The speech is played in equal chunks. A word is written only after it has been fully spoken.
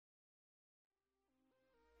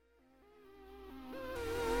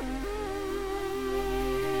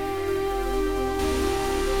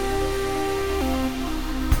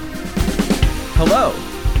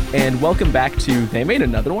and welcome back to They Made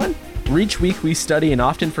Another One, where each week we study an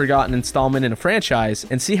often forgotten installment in a franchise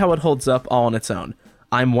and see how it holds up all on its own.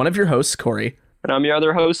 I'm one of your hosts, Corey. And I'm your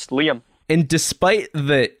other host, Liam. And despite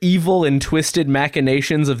the evil and twisted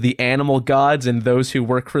machinations of the animal gods and those who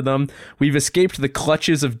work for them, we've escaped the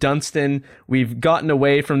clutches of Dunstan, we've gotten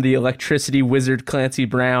away from the electricity wizard Clancy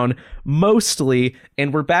Brown, mostly,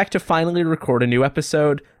 and we're back to finally record a new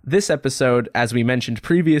episode. This episode, as we mentioned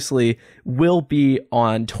previously, will be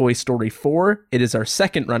on Toy Story 4. It is our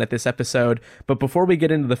second run at this episode, but before we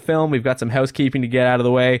get into the film, we've got some housekeeping to get out of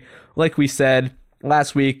the way. Like we said,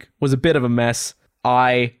 last week was a bit of a mess.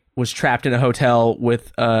 I was trapped in a hotel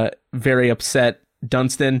with a very upset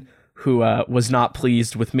Dunstan who was not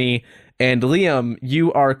pleased with me. And Liam,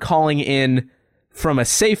 you are calling in from a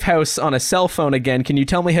safe house on a cell phone again. Can you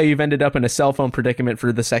tell me how you've ended up in a cell phone predicament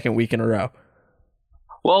for the second week in a row?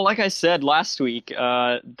 Well, like I said last week,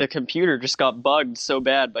 the computer just got bugged so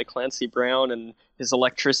bad by Clancy Brown and his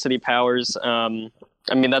electricity powers. I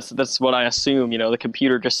mean, that's what I assume. You know, the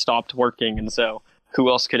computer just stopped working, and so who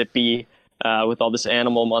else could it be? With all this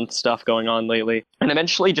Animal Month stuff going on lately. And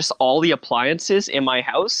eventually just all the appliances in my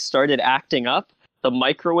house started acting up. The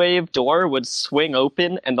microwave door would swing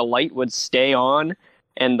open and the light would stay on,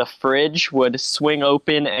 and the fridge would swing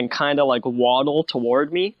open and kind of like waddle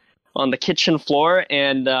toward me on the kitchen floor.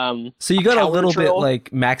 And so you got a little bit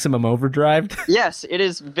like Maximum Overdrive? Yes, it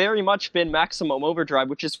has very much been Maximum Overdrive,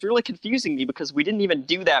 which is really confusing me because we didn't even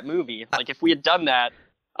do that movie. Like if we had done that,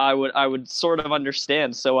 I would sort of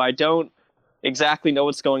understand. So I don't exactly know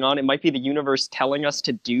what's going on. It might be the universe telling us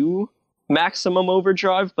to do Maximum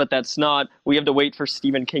Overdrive, but that's not. We have to wait for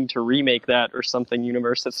Stephen King to remake that or something.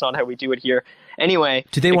 Universe, that's not how we do it here. Anyway,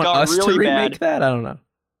 do they want us really to remake that? I don't know.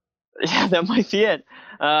 Yeah, that might be it.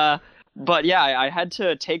 But yeah, I had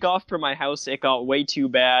to take off from my house. It got way too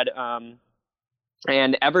bad.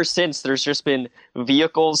 And ever since, there's just been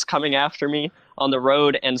vehicles coming after me on the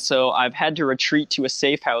road, and so I've had to retreat to a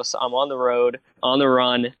safe house. I'm on the road, on the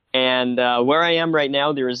run, and where I am right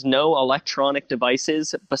now, there is no electronic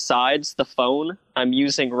devices besides the phone I'm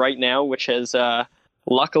using right now, which has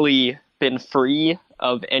luckily been free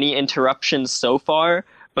of any interruptions so far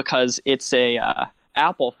because it's a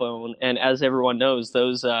Apple phone, and as everyone knows,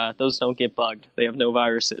 those don't get bugged. They have no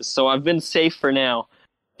viruses, so I've been safe for now.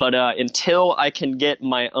 But until I can get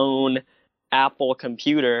my own Apple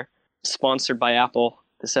computer, sponsored by Apple,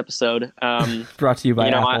 this episode. Brought to you by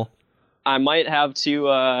Apple. I might have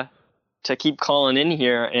to keep calling in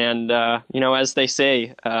here. And, as they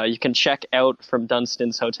say, you can check out from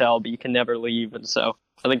Dunstan's hotel, but you can never leave. And so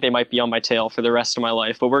I think they might be on my tail for the rest of my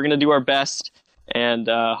life. But we're going to do our best. And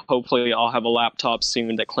hopefully I'll have a laptop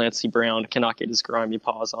soon that Clancy Brown cannot get his grimy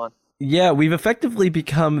paws on. Yeah, we've effectively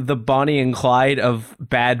become the Bonnie and Clyde of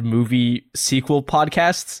bad movie sequel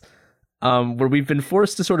podcasts, where we've been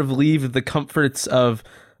forced to sort of leave the comforts of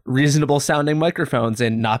reasonable sounding microphones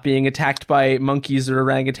and not being attacked by monkeys or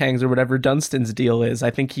orangutans or whatever Dunstan's deal is. I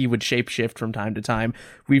think he would shapeshift from time to time.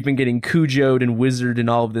 We've been getting Cujo'd and Wizard and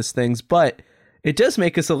all of these things, but it does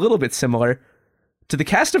make us a little bit similar to the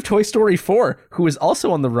cast of Toy Story 4, who is also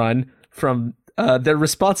on the run from their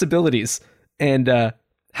responsibilities and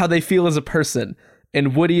how they feel as a person.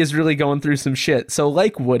 And Woody is really going through some shit. So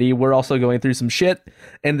like Woody, we're also going through some shit,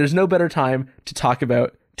 and there's no better time to talk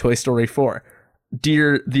about Toy Story 4.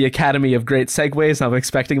 Dear the Academy of Great Segues, I'm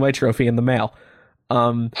expecting my trophy in the mail.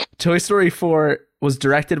 Toy Story 4 was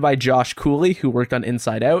directed by Josh Cooley, who worked on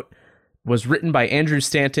Inside Out, was written by Andrew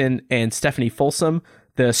Stanton and Stephanie Folsom.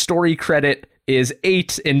 The story credit is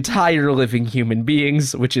 8 entire living human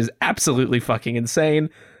beings, which is absolutely fucking insane.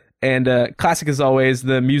 And classic as always,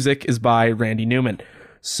 the music is by Randy Newman.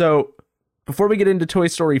 So before we get into Toy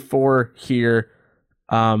Story 4 here,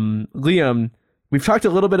 Liam, we've talked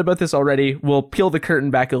a little bit about this already. We'll peel the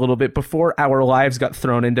curtain back a little bit before our lives got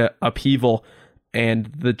thrown into upheaval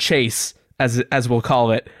and the chase, as we'll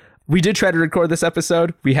call it. We did try to record this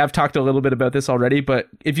episode. We have talked a little bit about this already, but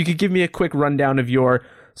if you could give me a quick rundown of your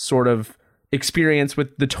sort of experience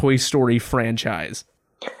with the Toy Story franchise.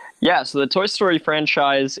 Yeah, so the Toy Story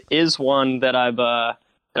franchise is one that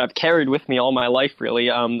I've carried with me all my life, really.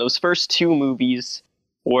 Those first two movies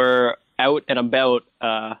were out and about,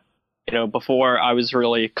 before I was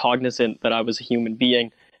really cognizant that I was a human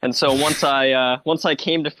being. And so once I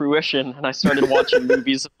came to fruition and I started watching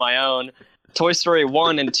movies of my own, Toy Story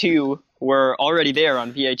 1 and 2 were already there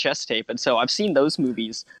on VHS tape. And so I've seen those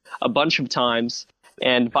movies a bunch of times.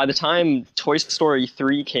 And by the time Toy Story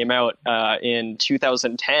 3 came out in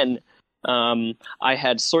 2010, I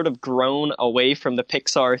had sort of grown away from the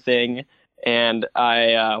Pixar thing, and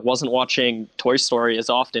I wasn't watching Toy Story as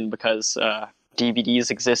often because DVDs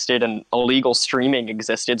existed and illegal streaming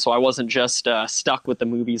existed, so I wasn't just stuck with the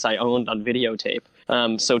movies I owned on videotape.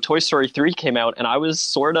 So Toy Story 3 came out, and I was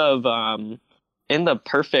sort of in the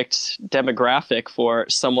perfect demographic for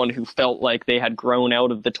someone who felt like they had grown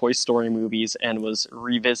out of the Toy Story movies and was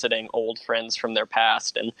revisiting old friends from their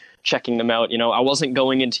past and checking them out. You know, I wasn't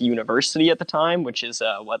going into university at the time, which is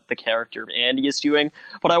what the character of Andy is doing,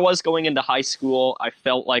 but I was going into high school. I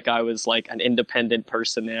felt like I was like an independent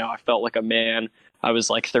person now. I felt like a man. I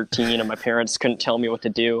was like 13 and my parents couldn't tell me what to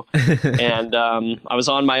do. And I was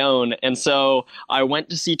on my own. And so I went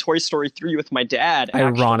to see Toy Story 3 with my dad.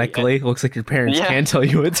 Ironically, looks like your parents can tell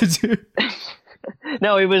you what to do.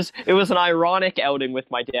 No, it was an ironic outing with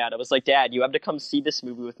my dad. I was like, Dad, you have to come see this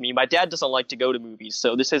movie with me. My dad doesn't like to go to movies,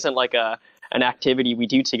 so this isn't like an activity we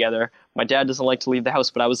do together. My dad doesn't like to leave the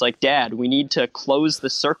house, but I was like, Dad, we need to close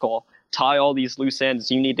the circle, tie all these loose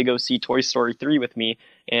ends. You need to go see Toy Story 3 with me,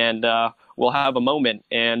 and we'll have a moment.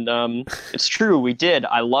 And it's true, we did.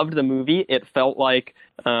 I loved the movie. It felt like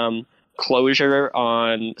closure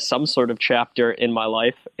on some sort of chapter in my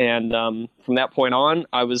life. And from that point on,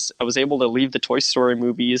 I was able to leave the Toy Story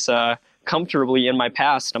movies comfortably in my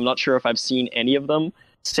past. I'm not sure if I've seen any of them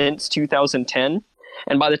since 2010.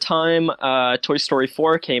 And by the time Toy Story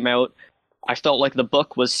 4 came out, I felt like the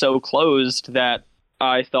book was so closed that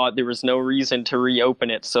I thought there was no reason to reopen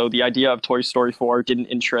it. So the idea of Toy Story 4 didn't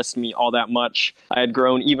interest me all that much. I had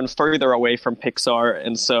grown even further away from Pixar,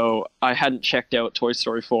 and so I hadn't checked out Toy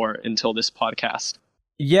Story 4 until this podcast.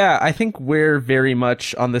 Yeah, I think we're very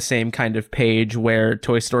much on the same kind of page where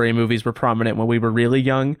Toy Story movies were prominent when we were really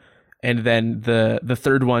young, and then the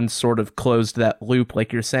third one sort of closed that loop,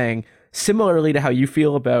 like you're saying. Similarly to how you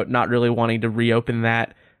feel about not really wanting to reopen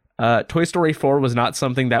that, Toy Story 4 was not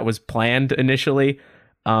something that was planned initially.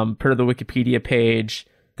 Per the Wikipedia page,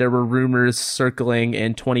 there were rumors circling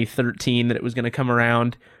in 2013 that it was going to come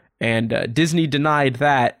around, and Disney denied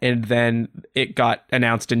that, and then it got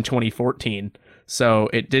announced in 2014. So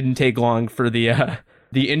it didn't take long for the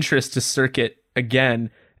interest to circuit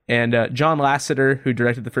again. And John Lasseter, who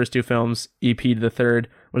directed the first two films, EP'd the third,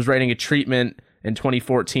 was writing a treatment in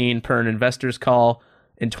 2014 per an investor's call.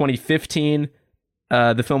 In 2015,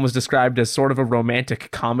 the film was described as sort of a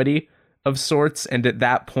romantic comedy of sorts, and at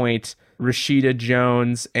that point, Rashida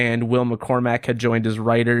Jones and Will McCormack had joined as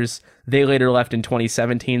writers. They later left in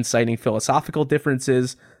 2017, citing philosophical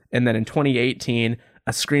differences, and then in 2018,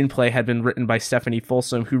 a screenplay had been written by Stephanie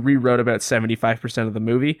Folsom, who rewrote about 75% of the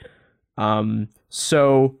movie.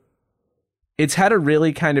 So it's had a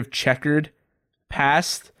really kind of checkered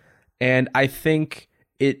past, and I think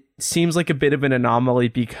it seems like a bit of an anomaly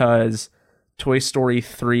because Toy Story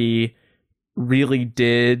 3 really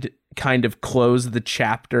did kind of close the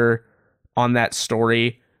chapter on that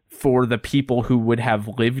story for the people who would have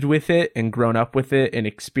lived with it and grown up with it and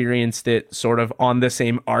experienced it sort of on the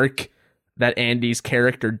same arc that Andy's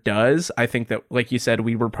character does. I think that, like you said,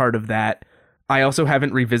 we were part of that. I also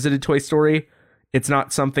haven't revisited Toy Story. It's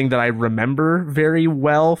not something that I remember very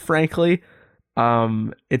well, frankly.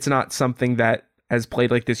 It's not something that has played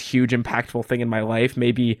like this huge impactful thing in my life.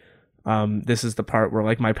 Maybe this is the part where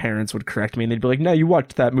like my parents would correct me and they'd be like, no, you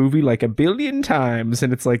watched that movie like 1 billion times.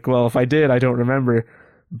 And it's like, well, if I did, I don't remember.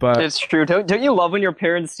 But it's true. Don't you love when your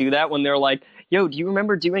parents do that, when they're like, yo, do you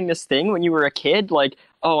remember doing this thing when you were a kid? Like,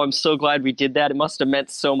 oh, I'm so glad we did that. It must have meant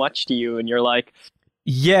so much to you. And you're like,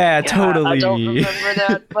 yeah, totally. I don't remember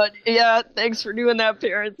that, but yeah, thanks for doing that,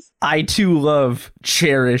 parents. I too love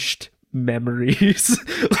cherished memories.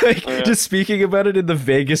 Like, just speaking about it in the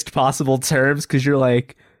vaguest possible terms, because you're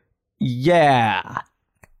like, yeah,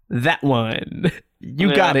 that one.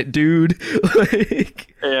 You got it, dude.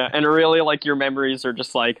 Like, yeah, and really, like, your memories are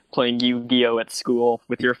just like playing Yu-Gi-Oh at school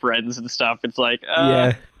with your friends and stuff. It's like,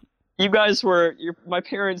 you guys were my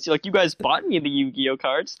parents. Like, you guys bought me the Yu-Gi-Oh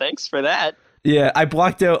cards. Thanks for that. Yeah, I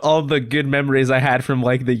blocked out all the good memories I had from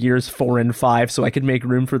like the years 4 and 5 so I could make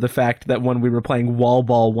room for the fact that when we were playing wall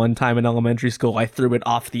ball one time in elementary school, I threw it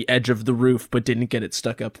off the edge of the roof but didn't get it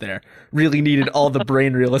stuck up there. Really needed all the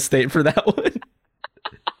brain real estate for that one.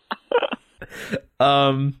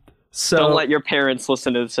 So don't let your parents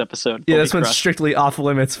listen to this episode. Yeah, this one's strictly off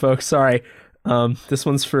limits, folks. Sorry. This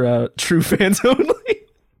one's for true fans only.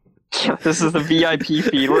 Yeah, this is the VIP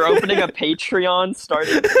feed. We're opening a Patreon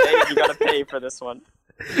starting today. You gotta pay for this one.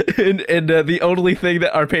 And the only thing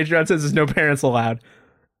that our Patreon says is no parents allowed.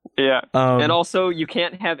 Yeah. And also, you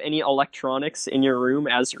can't have any electronics in your room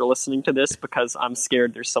as you're listening to this because I'm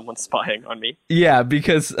scared there's someone spying on me. Yeah,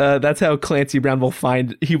 because that's how Clancy Brown will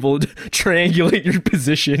he will triangulate your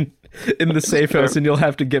position in the safe house, and you'll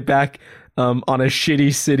have to get back on a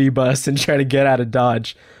shitty city bus and try to get out of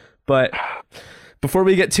Dodge. But before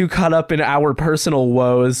we get too caught up in our personal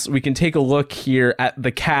woes, we can take a look here at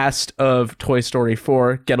the cast of Toy Story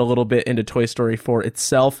 4, get a little bit into Toy Story 4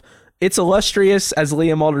 itself. It's illustrious, as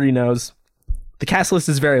Liam already knows. The cast list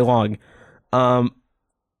is very long. I'm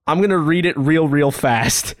going to read it real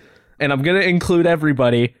fast, and I'm going to include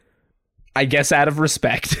everybody, I guess out of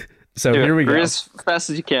respect. So here we go. As fast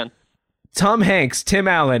as you can. Tom Hanks, Tim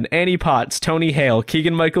Allen, Annie Potts, Tony Hale,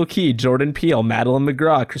 Keegan-Michael Key, Jordan Peele, Madeline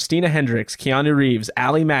McGraw, Christina Hendricks, Keanu Reeves,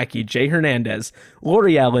 Ali Mackey, Jay Hernandez,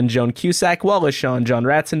 Lori Allen, Joan Cusack, Wallace Shawn, John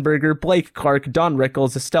Ratzenberger, Blake Clark, Don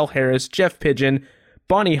Rickles, Estelle Harris, Jeff Pigeon,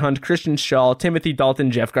 Bonnie Hunt, Christian Shaw, Timothy Dalton,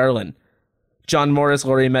 Jeff Garlin, John Morris,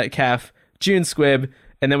 Laurie Metcalf, June Squibb,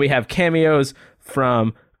 and then we have cameos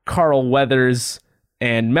from Carl Weathers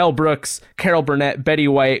and Mel Brooks, Carol Burnett, Betty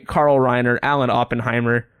White, Carl Reiner, Alan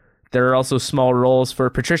Oppenheimer. There are also small roles for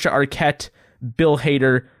Patricia Arquette, Bill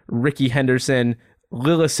Hader, Ricky Henderson,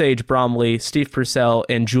 Lila Sage Bromley, Steve Purcell,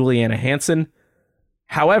 and Juliana Hanson.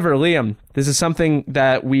 However, Liam, this is something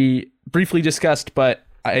that we briefly discussed, but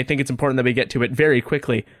I think it's important that we get to it very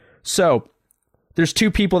quickly. So, there's two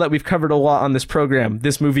people that we've covered a lot on this program.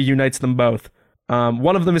 This movie unites them both.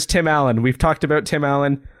 One of them is Tim Allen. We've talked about Tim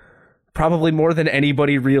Allen probably more than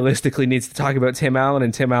anybody realistically needs to talk about Tim Allen,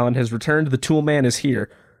 and Tim Allen has returned. The Tool Man is here.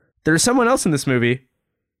 There's someone else in this movie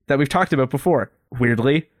that we've talked about before,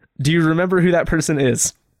 weirdly. Do you remember who that person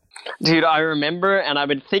is? Dude, I remember, and I've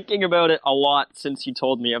been thinking about it a lot since you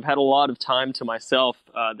told me. I've had a lot of time to myself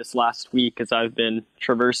this last week as I've been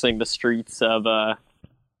traversing the streets of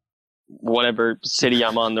whatever city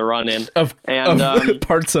I'm on the run in. Of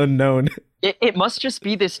parts unknown. It must just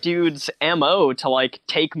be this dude's MO to, like,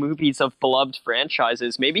 take movies of beloved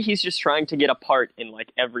franchises. Maybe he's just trying to get a part in,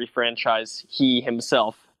 like, every franchise he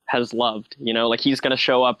himself has loved, you know, like he's going to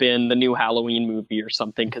show up in the new Halloween movie or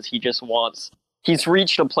something because he just wants, he's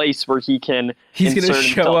reached a place where he's going to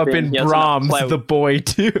show up in Brahms the Boy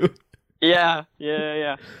too. Yeah.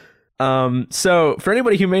 So for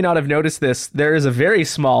anybody who may not have noticed this, there is a very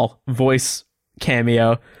small voice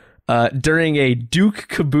cameo during a Duke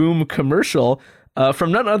Kaboom commercial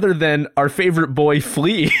from none other than our favorite boy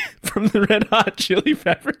Flea from the Red Hot Chili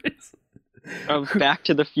Peppers. Of Back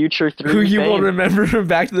to the Future 3 who you fame. will remember from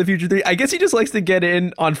Back to the Future 3. I guess he just likes to get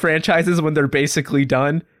in on franchises when they're basically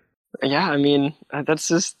done. Yeah, I mean, that's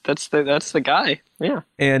the guy. Yeah.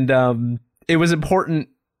 And it was important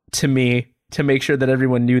to me to make sure that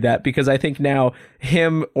everyone knew that, because I think now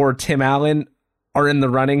him or Tim Allen are in the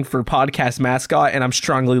running for podcast mascot, and I'm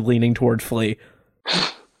strongly leaning toward Flea.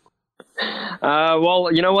 Well,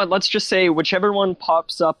 you know what? Let's just say whichever one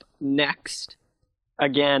pops up next,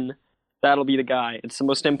 again, that'll be the guy. It's the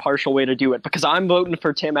most impartial way to do it, because I'm voting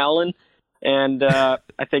for Tim Allen, and I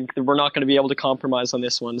think we're not going to be able to compromise on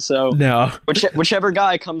this one. So no, whichever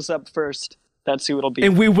guy comes up first, that's who it'll be.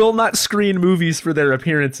 And we will not screen movies for their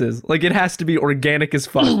appearances. Like, it has to be organic as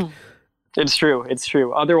fuck. It's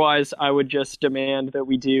true. Otherwise, I would just demand that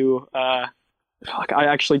we do. I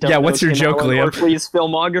actually don't. Yeah, know what's your Tim joke, Allen Liam? or Flea's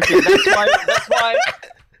filmography.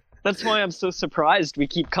 That's why I'm so surprised we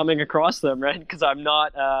keep coming across them, right? Because I'm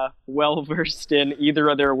not well versed in either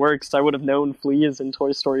of their works. I would have known Flea's in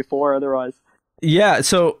Toy Story 4 otherwise. Yeah,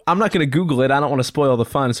 so I'm not going to Google it. I don't want to spoil the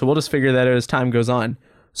fun, so we'll just figure that out as time goes on.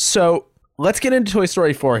 So let's get into Toy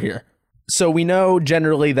Story 4 here. So we know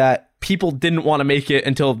generally that people didn't want to make it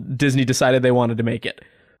until Disney decided they wanted to make it.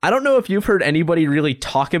 I don't know if you've heard anybody really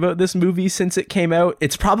talk about this movie since it came out.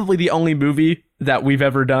 It's probably the only movie that we've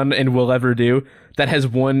ever done and will ever do that has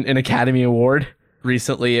won an Academy Award.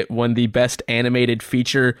 Recently, it won the Best Animated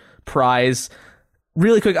Feature prize.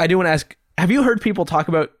 Really quick, I do want to ask, have you heard people talk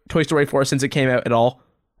about Toy Story 4 since it came out at all?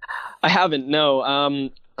 I haven't, no.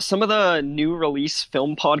 Some of the new release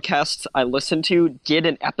film podcasts I listened to did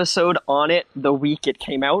an episode on it the week it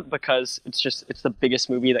came out, because it's the biggest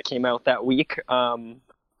movie that came out that week.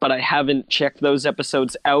 But I haven't checked those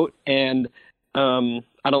episodes out, and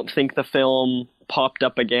I don't think the film popped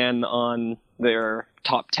up again on their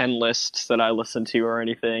top 10 lists that I listened to or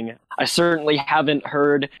anything. I certainly haven't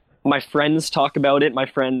heard my friends talk about it. My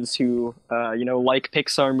friends who, like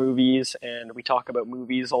Pixar movies, and we talk about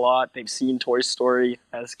movies a lot. They've seen Toy Story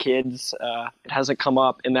as kids. It hasn't come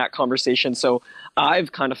up in that conversation, so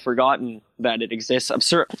I've kind of forgotten that it exists.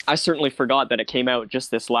 I certainly forgot that it came out just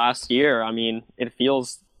this last year. I mean, it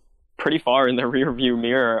feels pretty far in the rearview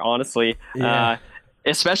mirror, honestly. Yeah.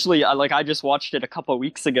 Especially, I just watched it a couple of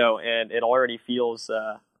weeks ago, and it already feels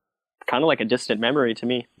kind of like a distant memory to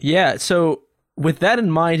me. Yeah, so with that in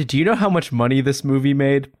mind, do you know how much money this movie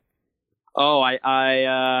made? Oh,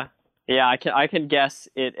 I can guess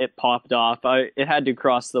it popped off. It had to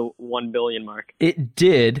cross the 1 billion mark. It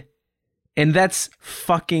did, And that's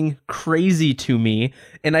fucking crazy to me.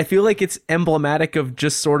 And I feel like it's emblematic of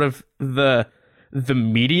just sort of the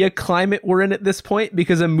media climate we're in at this point,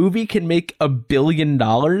 because a movie can make $1 billion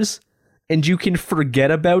and you can forget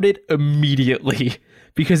about it immediately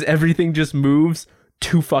because everything just moves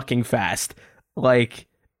too fucking fast. Like,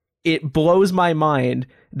 it blows my mind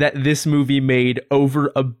that this movie made over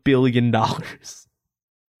 $1 billion.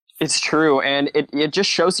 It's true, and it just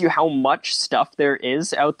shows you how much stuff there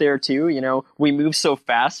is out there too. You know, we move so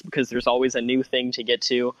fast because there's always a new thing to get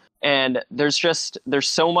to, and there's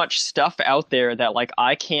so much stuff out there that, like,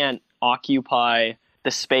 I can't occupy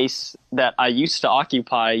the space that I used to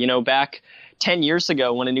occupy. You know, back 10 years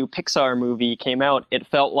ago when a new Pixar movie came out, it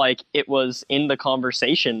felt like it was in the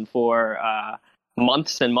conversation for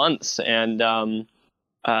months and months, and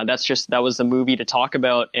that was the movie to talk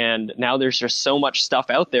about. And now there's just so much stuff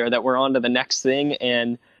out there that we're on to the next thing,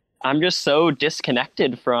 and I'm just so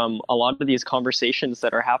disconnected from a lot of these conversations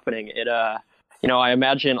that are happening. You know, I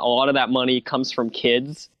imagine a lot of that money comes from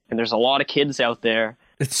kids, and there's a lot of kids out there.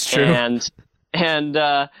 It's true. And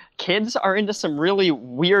kids are into some really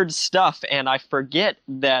weird stuff, and I forget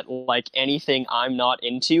that, like, anything I'm not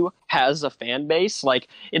into has a fan base. Like,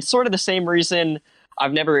 it's sort of the same reason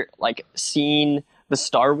I've never, like, seen the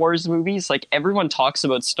Star Wars movies. Like, everyone talks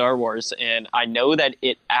about Star Wars, and I know that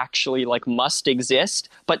it actually, like, must exist,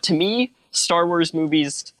 but to me, Star Wars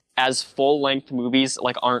movies as full-length movies,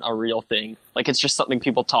 like, aren't a real thing. Like, it's just something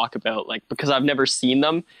people talk about, like, because I've never seen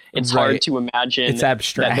them. It's right. hard to imagine it's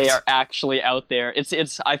abstract. that they are actually out there.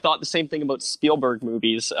 I thought the same thing about Spielberg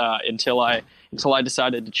movies until I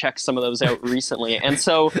decided to check some of those out recently. And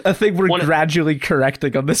so I think we're gradually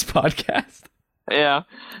correcting on this podcast. Yeah.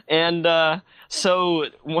 And so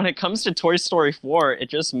when it comes to Toy Story 4, it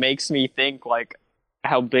just makes me think, like,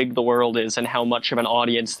 how big the world is and how much of an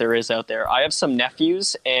audience there is out there. I have some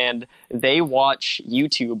nephews, and they watch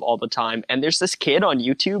YouTube all the time. And there's this kid on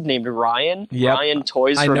YouTube named Ryan. Yep. Ryan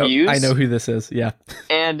Toys Reviews. I know who this is, yeah.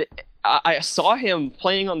 And I saw him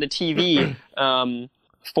playing on the TV 4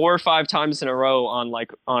 or 5 times in a row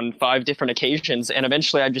on 5 different occasions. And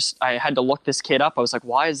eventually I had to look this kid up. I was like,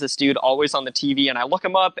 why is this dude always on the TV? And I look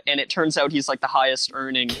him up, and it turns out he's, like, the highest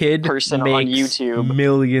earning person on YouTube.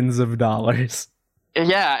 Millions of dollars.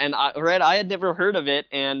 Yeah, and I had never heard of it,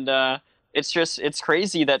 and it's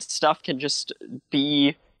crazy that stuff can just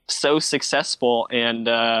be so successful, and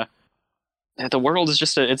the world is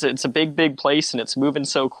just it's a big place, and it's moving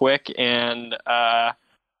so quick, and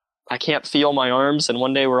I can't feel my arms, and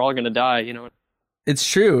one day we're all gonna die, you know. It's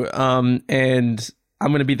true, and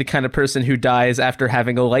I'm gonna be the kind of person who dies after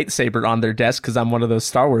having a lightsaber on their desk because I'm one of those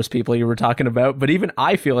Star Wars people you were talking about. But even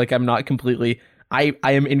I feel like I'm not completely. I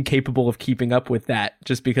am incapable of keeping up with that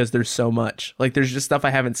just because there's so much. Like, there's just stuff I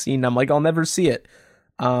haven't seen, and I'm like, I'll never see it.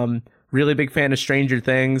 Really big fan of Stranger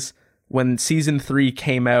Things. When season 3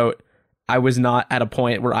 came out, I was not at a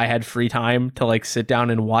point where I had free time to, like, sit down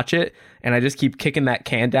and watch it, and I just keep kicking that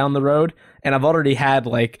can down the road. And I've already had,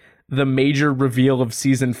 like, the major reveal of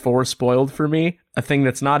season 4 spoiled for me, a thing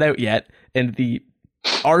that's not out yet, and the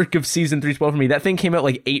arc of season 3 spoiled for me. That thing came out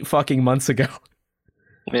like 8 fucking months ago.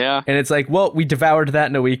 Yeah. And it's like, well, we devoured that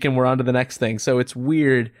in a week and we're on to the next thing. So it's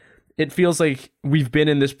weird. It feels like we've been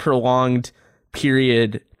in this prolonged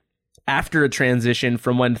period after a transition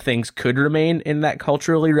from when things could remain in that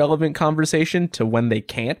culturally relevant conversation to when they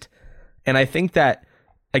can't. And I think that,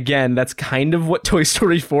 again, that's kind of what Toy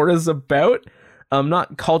Story 4 is about.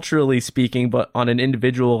 Not culturally speaking, but on an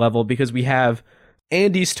individual level, because we have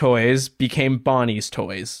Andy's toys became Bonnie's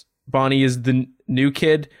toys. Bonnie is the new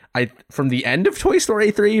kid. From the end of Toy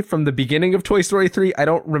Story 3, from the beginning of Toy Story 3, I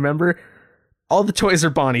don't remember. All the toys are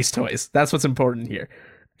Bonnie's toys. That's what's important here.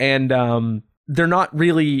 And they're not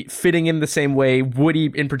really fitting in the same way.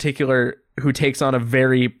 Woody, in particular, who takes on a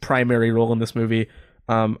very primary role in this movie,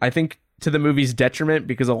 I think to the movie's detriment,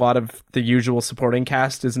 because a lot of the usual supporting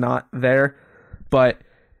cast is not there. But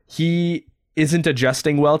he isn't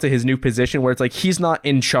adjusting well to his new position, where it's like he's not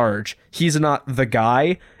in charge, he's not the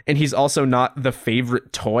guy, and he's also not the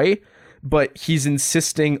favorite toy, but he's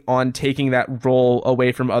insisting on taking that role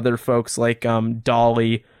away from other folks like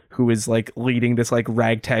Dolly, who is, like, leading this, like,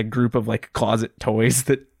 ragtag group of, like, closet toys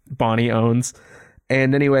that Bonnie owns.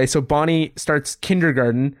 And anyway, so Bonnie starts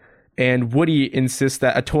kindergarten, and Woody insists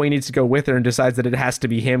that a toy needs to go with her and decides that it has to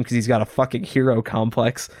be him because he's got a fucking hero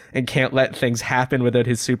complex and can't let things happen without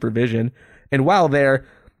his supervision. And while there,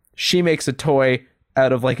 she makes a toy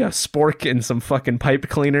out of, like, a spork and some fucking pipe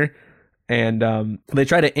cleaner. And they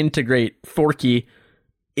try to integrate Forky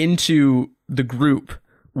into the group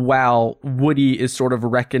while Woody is sort of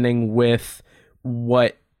reckoning with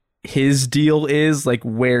what his deal is, like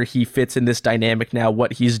where he fits in this dynamic now,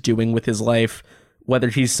 what he's doing with his life, whether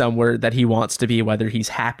he's somewhere that he wants to be, whether he's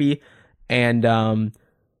happy. And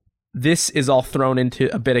this is all thrown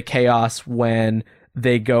into a bit of chaos when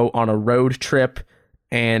they go on a road trip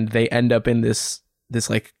and they end up in this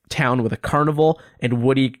like town with a carnival, and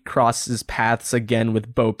Woody crosses paths again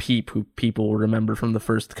with Bo Peep, who people will remember from the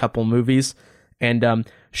first couple movies. And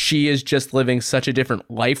she is just living such a different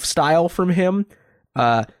lifestyle from him.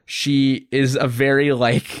 She is a very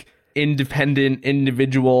like independent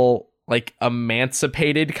individual, like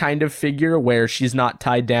emancipated kind of figure, where she's not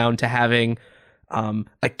tied down to having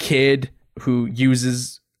a kid who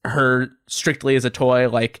uses her strictly as a toy.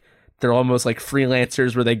 Like they're almost like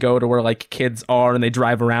freelancers where they go to where like kids are and they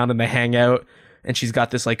drive around and they hang out. And she's got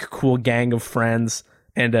this like cool gang of friends,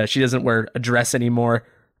 and she doesn't wear a dress anymore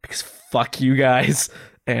because fuck you guys.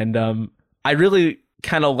 And I really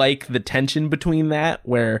kind of like the tension between that,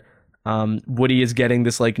 where Woody is getting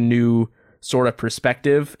this like new sort of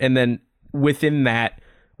perspective, and then within that,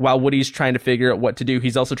 while Woody's trying to figure out what to do,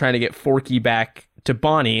 he's also trying to get Forky back to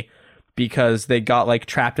Bonnie, because they got like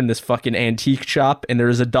trapped in this fucking antique shop, and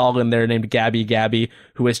there's a doll in there named Gabby Gabby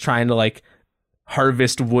who is trying to like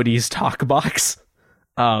harvest Woody's talk box,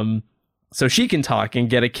 so she can talk and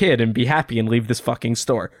get a kid and be happy and leave this fucking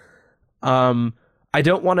store. I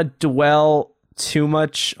don't want to dwell too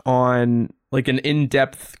much on like an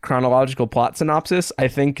in-depth chronological plot synopsis. I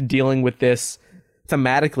think dealing with this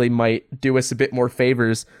thematically might do us a bit more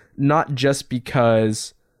favors, not just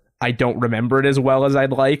because I don't remember it as well as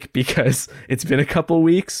I'd like, because it's been a couple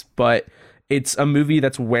weeks, but it's a movie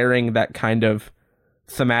that's wearing that kind of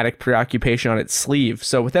thematic preoccupation on its sleeve.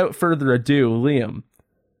 So without further ado, Liam,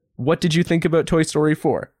 what did you think about Toy Story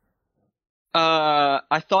 4?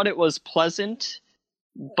 I thought it was pleasant,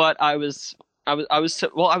 but I was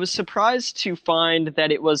surprised to find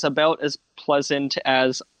that it was about as pleasant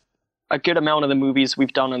as a good amount of the movies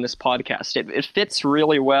we've done on this podcast. It fits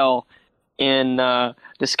really well in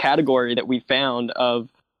this category that we found of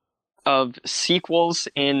sequels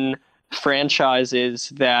in franchises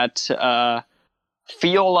that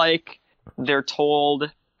feel like they're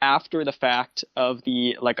told after the fact of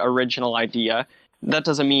the like original idea. That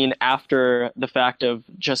doesn't mean after the fact of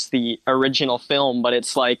just the original film, but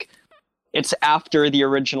it's like it's after the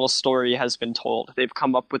original story has been told. They've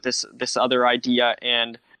come up with this other idea,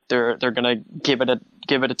 and they're gonna give it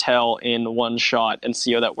a tell in one shot and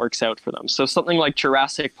see how that works out for them. So something like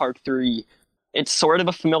Jurassic Park 3, it's sort of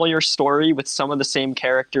a familiar story with some of the same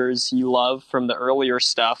characters you love from the earlier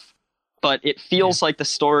stuff, but it feels like the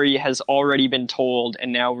story has already been told,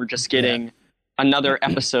 and now we're just getting another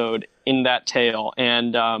episode in that tale.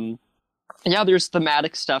 And there's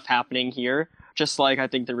thematic stuff happening here, just like I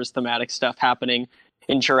think there was thematic stuff happening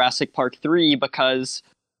in Jurassic Park 3, because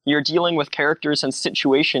you're dealing with characters and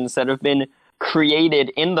situations that have been created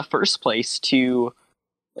in the first place to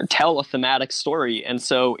tell a thematic story. And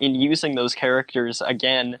so in using those characters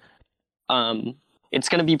again, it's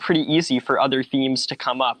going to be pretty easy for other themes to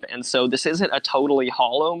come up. And so this isn't a totally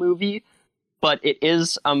hollow movie, but it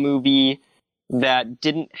is a movie that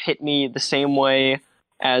didn't hit me the same way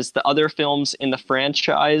as the other films in the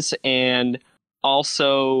franchise, and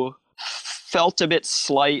also felt a bit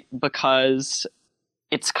slight because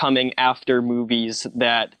it's coming after movies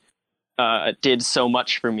that did so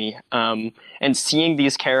much for me. And seeing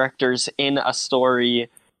these characters in a story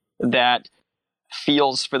that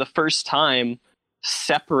feels for the first time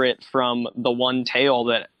separate from the one tale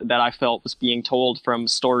that I felt was being told from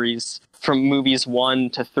stories from movies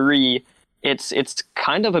 1 to 3, it's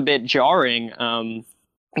kind of a bit jarring.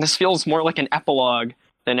 This feels more like an epilogue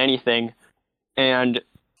than anything. And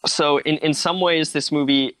so in some ways this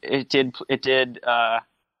movie, it did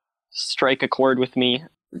strike a chord with me,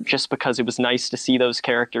 just because it was nice to see those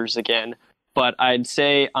characters again. But I'd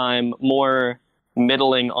say I'm more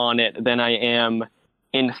middling on it than I am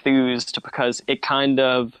enthused, because it kind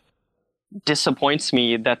of disappoints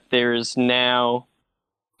me that there's now,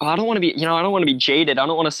 I don't want to be jaded. I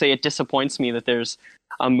don't want to say it disappoints me that there's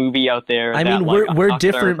a movie out there. I mean, we're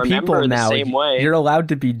different people now. Same way. You're allowed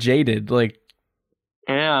to be jaded. Like,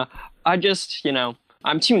 yeah, I just,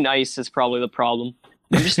 I'm too nice is probably the problem.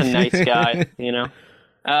 I'm just a nice guy,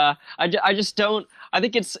 I just don't. I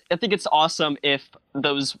think it's awesome if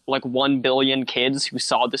those like 1 billion kids who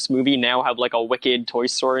saw this movie now have like a wicked Toy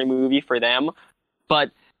Story movie for them.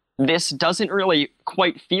 But this doesn't really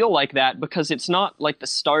quite feel like that, because it's not like the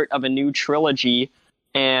start of a new trilogy,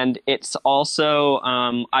 and it's also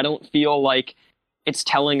I don't feel like it's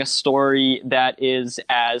telling a story that is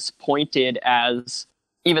as pointed as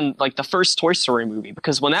even like the first Toy Story movie,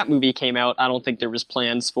 because when that movie came out, I don't think there was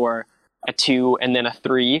plans for a 2 and then a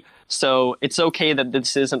 3. So it's okay that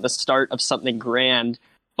this isn't the start of something grand,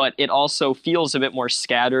 but it also feels a bit more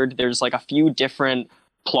scattered. There's like a few different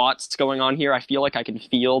plots going on here. I feel like I can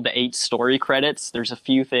feel the 8 story credits. There's a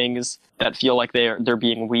few things that feel like they're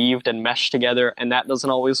being weaved and meshed together, and that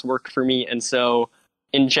doesn't always work for me. And so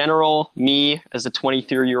in general, me as a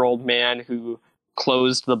 23-year-old man who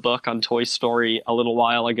closed the book on Toy Story a little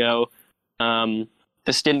while ago,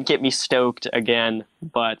 this didn't get me stoked again,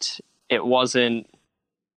 but it wasn't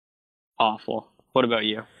awful. What about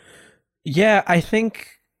you? Yeah, I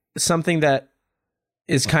think something that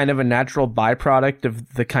is kind of a natural byproduct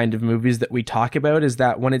of the kind of movies that we talk about is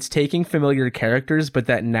that when it's taking familiar characters, but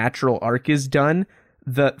that natural arc is done,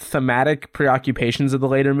 the thematic preoccupations of the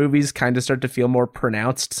later movies kind of start to feel more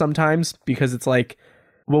pronounced sometimes, because it's like,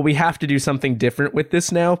 well, we have to do something different with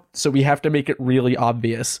this now, so we have to make it really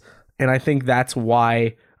obvious. And I think that's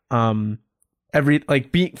why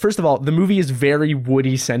first of all, the movie is very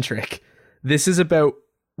Woody centric. This is about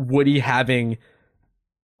Woody having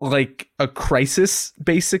like a crisis,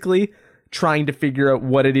 basically trying to figure out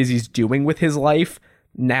what it is he's doing with his life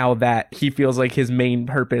now that he feels like his main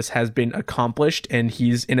purpose has been accomplished and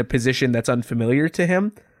he's in a position that's unfamiliar to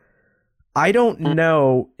him. I don't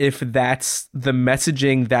know if that's the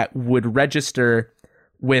messaging that would register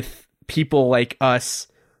with people like us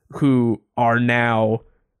who are now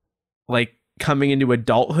like coming into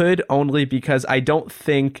adulthood, only because I don't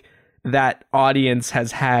think that audience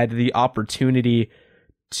has had the opportunity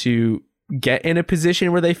to get in a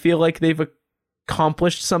position where they feel like they've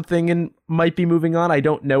accomplished something and might be moving on. I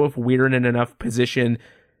don't know if we're in enough position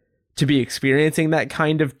to be experiencing that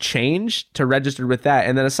kind of change to register with that.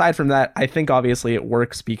 And then aside from that, I think obviously it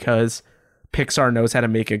works because Pixar knows how to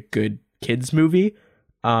make a good kids movie.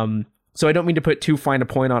 So I don't mean to put too fine a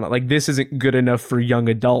point on it. Like, this isn't good enough for young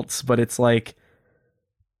adults, but it's like,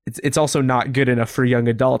 it's also not good enough for young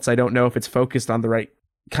adults. I don't know if it's focused on the right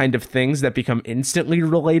kind of things that become instantly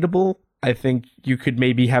relatable. I think you could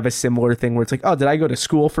maybe have a similar thing where it's like, oh, did I go to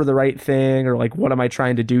school for the right thing? Or like, what am I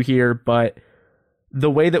trying to do here? But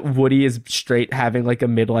the way that Woody is straight having like a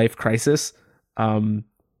midlife crisis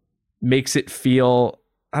makes it feel,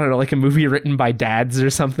 I don't know, like a movie written by dads or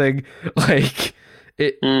something. Like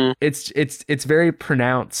it's very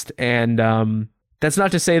pronounced. And that's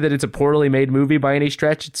not to say that it's a poorly made movie by any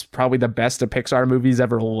stretch. It's probably the best a Pixar movie's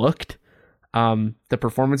ever looked. The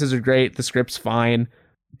performances are great. The script's fine.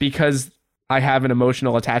 Because I have an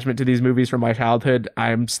emotional attachment to these movies from my childhood,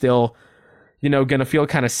 I'm still, gonna feel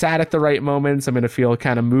kind of sad at the right moments. I'm gonna feel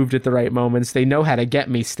kind of moved at the right moments. They know how to get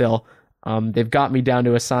me still. They've got me down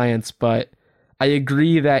to a science, but I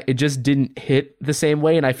agree that it just didn't hit the same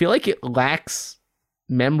way, and I feel like it lacks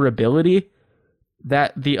memorability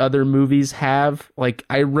that the other movies have. Like,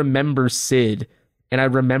 I remember Sid, and I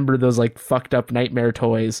remember those like fucked up nightmare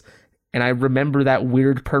toys, and I remember that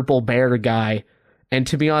weird purple bear guy. And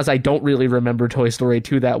to be honest, I don't really remember Toy Story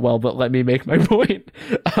 2 that well, but let me make my point.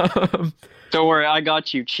 Don't worry, I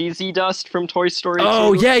got you. Cheesy Dust from Toy Story 2.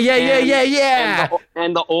 Oh, yeah.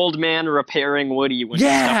 And the old man repairing Woody when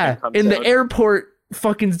yeah, comes in out. The airport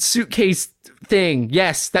fucking suitcase thing.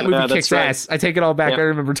 Yes, that movie kicks ass. I take it all back. Yeah. I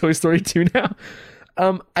remember Toy Story 2 now.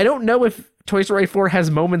 I don't know if Toy Story 4 has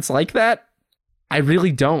moments like that. I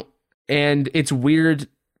really don't. And it's weird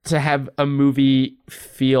to have a movie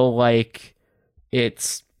feel like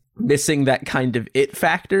it's missing that kind of it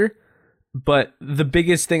factor. But the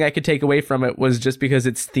biggest thing I could take away from it was just because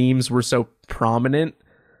its themes were so prominent,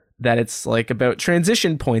 that it's like about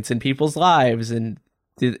transition points in people's lives and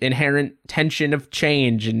the inherent tension of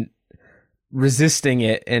change and resisting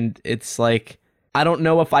it. And it's like, I don't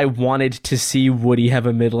know if I wanted to see Woody have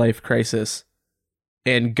a midlife crisis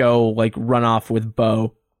and go like run off with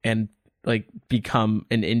Bo and like become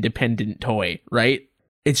an independent toy, right?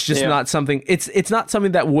 It's just not something, it's not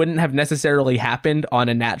something that wouldn't have necessarily happened on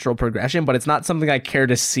a natural progression, but it's not something I care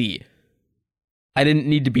to see. I didn't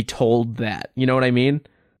need to be told that. You know what I mean?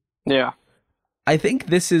 Yeah. I think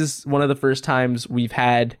this is one of the first times we've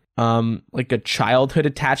had like a childhood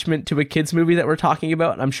attachment to a kid's movie that we're talking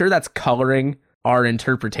about. I'm sure that's coloring our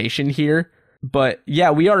interpretation here. But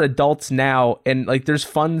yeah, we are adults now, and like there's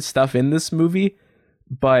fun stuff in this movie,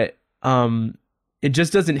 but it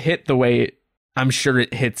just doesn't hit the way I'm sure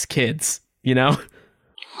it hits kids,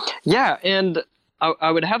 Yeah, and I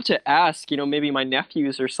would have to ask, maybe my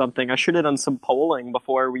nephews or something. I should have done some polling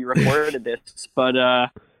before we recorded this, but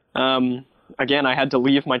again, I had to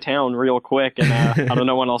leave my town real quick, and I don't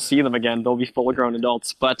know when I'll see them again. They'll be full-grown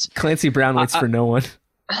adults, but Clancy Brown waits for no one.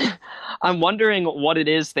 I'm wondering what it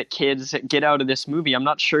is that kids get out of this movie. I'm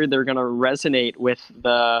not sure they're gonna resonate with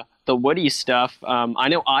the Woody stuff. I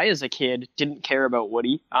know I, as a kid, didn't care about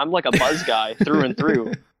Woody. I'm like a Buzz guy through and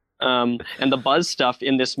through. And the Buzz stuff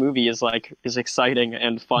in this movie is exciting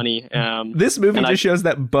and funny. This movie just shows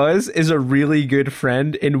that Buzz is a really good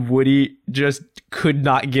friend, and Woody just could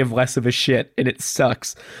not give less of a shit, and it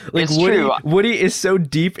sucks. Like It's true. Woody is so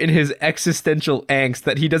deep in his existential angst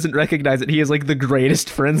that he doesn't recognize that he has like the greatest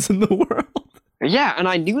friends in the world. Yeah, and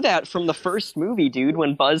I knew that from the first movie, dude,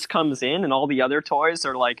 when Buzz comes in and all the other toys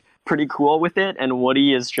are like pretty cool with it, and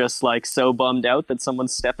Woody is just like so bummed out that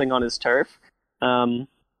someone's stepping on his turf.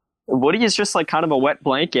 Woody is just like kind of a wet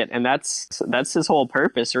blanket, and that's his whole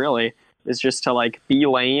purpose, really, is just to like be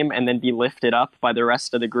lame and then be lifted up by the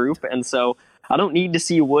rest of the group. And so I don't need to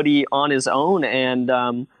see Woody on his own,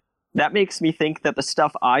 and that makes me think that the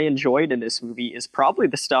stuff I enjoyed in this movie is probably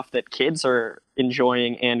the stuff that kids are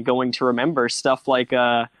enjoying and going to remember. Stuff like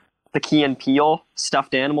the Key and Peele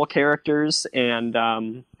stuffed animal characters,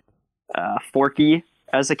 and Forky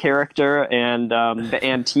as a character, and the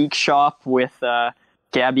antique shop with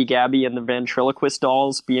Gabby and the ventriloquist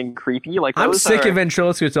dolls being creepy. Like, I'm sick of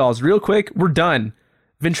ventriloquist dolls. Real quick, we're done.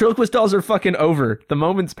 Ventriloquist dolls are fucking over. The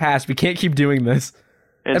moment's passed. We can't keep doing this.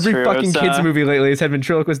 Every true. Fucking kids movie lately has had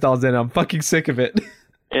ventriloquist dolls in it. I'm fucking sick of it.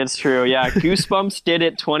 It's true. Yeah, Goosebumps did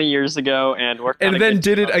it 20 years ago, and then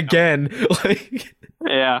did it again. Like,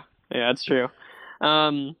 yeah, it's true.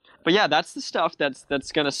 But yeah, that's the stuff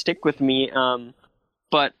that's gonna stick with me.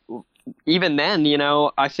 But even then, you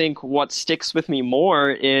know, I think what sticks with me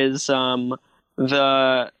more is the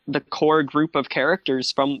core group of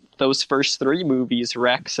characters from those first three movies,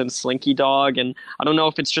 Rex and Slinky Dog. And I don't know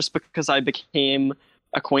if it's just because I became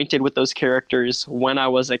acquainted with those characters when I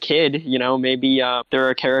was a kid. You know, maybe there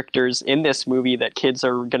are characters in this movie that kids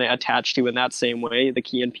are going to attach to in that same way, the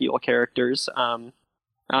Key and Peele characters.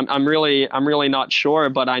 I'm really not sure,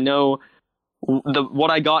 but I know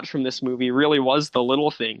what I got from this movie really was the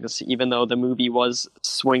little things. Even though the movie was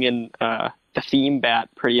swinging the theme bat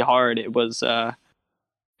pretty hard, it was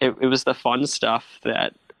it was the fun stuff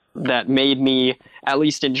that made me at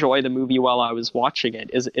least enjoy the movie while I was watching it.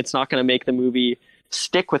 It's not going to make the movie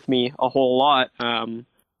stick with me a whole lot.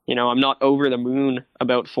 You know, I'm not over the moon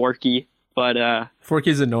about Forky, but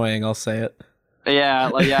Forky's annoying. I'll say it. Yeah,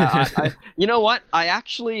 I you know what? I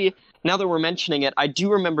actually, now that we're mentioning it, I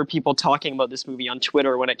do remember people talking about this movie on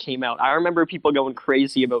Twitter when it came out. I remember people going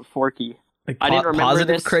crazy about Forky. Like I didn't remember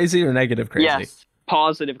positive this. Crazy or negative crazy? Yes,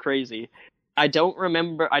 positive crazy. I didn't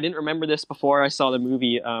remember this before I saw the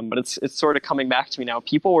movie, but it's sort of coming back to me now.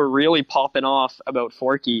 People were really popping off about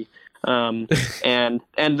Forky, and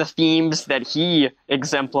the themes that he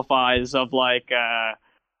exemplifies of like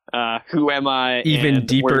who am I? Even and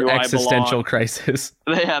deeper where do I existential belong? crisis.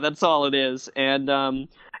 Yeah, that's all it is. And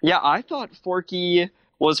yeah, I thought Forky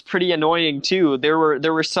was pretty annoying too. There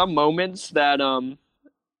were some moments that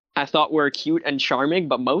I thought were cute and charming,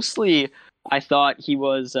 but mostly I thought he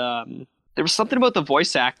was there was something about the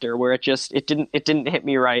voice actor where it didn't hit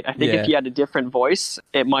me right. I think if he had a different voice,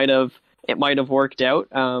 it might have worked out.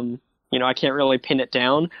 You know, I can't really pin it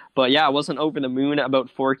down, but yeah, I wasn't over the moon about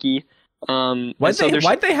Forky.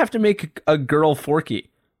 Why'd they have to make a girl Forky?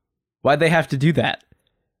 Why'd they have to do that?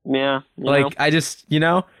 Yeah, like, I just, you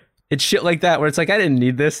know, it's shit like that where it's like, I didn't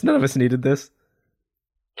need this. None of us needed this.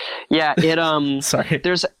 Yeah, it Sorry.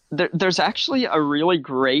 There's actually a really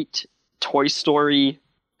great Toy Story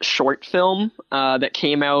short film that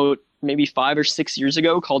came out maybe 5 or 6 years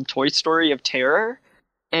ago called Toy Story of Terror,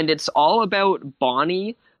 and it's all about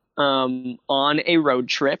Bonnie on a road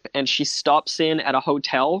trip, and she stops in at a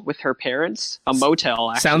hotel with her parents, a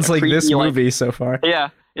motel. Actually, sounds like this movie so far. Yeah,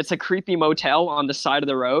 it's a creepy motel on the side of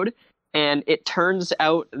the road, and it turns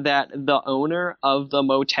out that the owner of the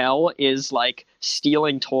motel is like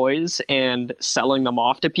stealing toys and selling them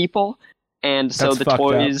off to people, and so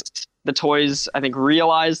the toys I think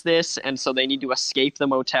realize this, and so they need to escape the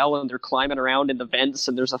motel, and they're climbing around in the vents,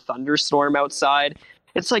 and there's a thunderstorm outside.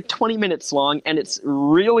 It's like 20 minutes long, and it's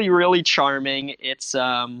really, really charming. It's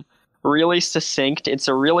really succinct. It's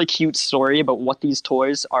a really cute story about what these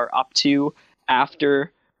toys are up to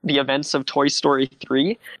after the events of Toy Story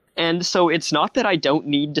 3. And so it's not that I don't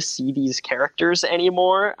need to see these characters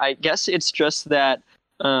anymore. I guess it's just that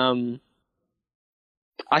I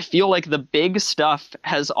feel like the big stuff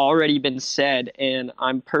has already been said, and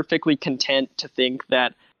I'm perfectly content to think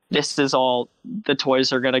that this is all the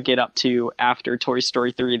toys are going to get up to after Toy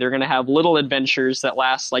Story 3. They're going to have little adventures that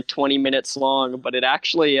last like 20 minutes long, but it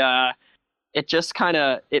actually, it just kind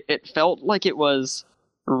of, it felt like it was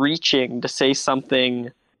reaching to say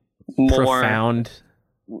something more profound.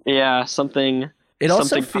 Yeah, something. It also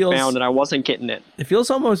Something feels profound, and I wasn't getting it. it feels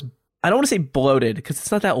almost, I don't want to say bloated because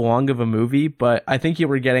it's not that long of a movie, but I think you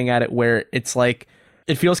were getting at it where it's like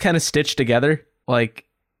it feels kind of stitched together. Like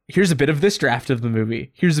here's a bit of this draft of the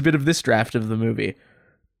movie. Here's a bit of this draft of the movie.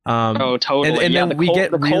 Oh, totally. And yeah, then we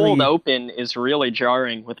get the really, cold open is really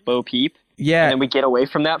jarring with Bo Peep. yeah. And then we get away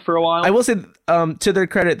from that for a while. I will say, to their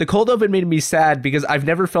credit, the cold open made me sad because I've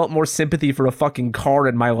never felt more sympathy for a fucking car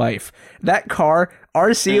in my life. That car,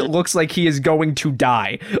 RC, looks like he is going to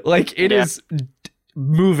die. Like it is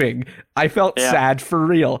moving. I felt sad for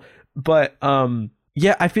real. But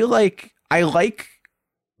yeah, I feel like I like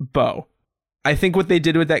Bo. I think what they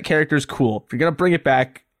did with that character is cool. If you're gonna bring it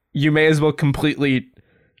back, you may as well completely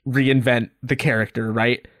reinvent the character,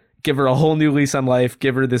 right? Give her a whole new lease on life,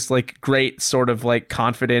 give her this like great sort of like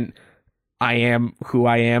confident I am who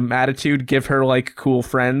I am attitude, give her like cool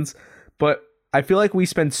friends. But I feel like we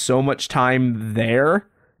spend so much time there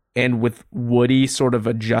and with Woody sort of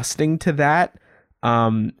adjusting to that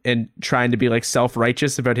and trying to be like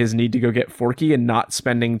self-righteous about his need to go get Forky and not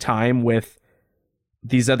spending time with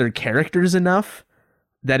these other characters enough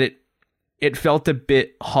that it felt a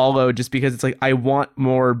bit hollow just because it's like I want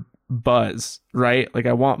more Buzz, right? Like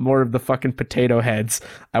I want more of the fucking potato heads.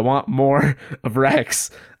 I want more of Rex.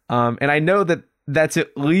 And I know that that's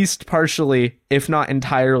at least partially, if not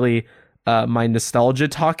entirely, my nostalgia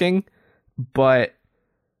talking, but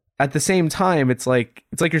at the same time, it's like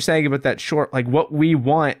you're saying about that short, like what we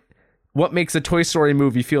want, what makes a Toy Story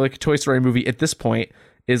movie feel like a Toy Story movie at this point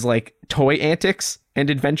is like toy antics and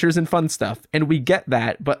adventures and fun stuff. And we get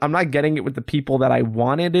that, but I'm not getting it with the people that I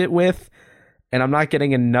wanted it with. And I'm not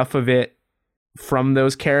getting enough of it from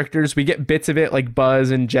those characters. We get bits of it, like Buzz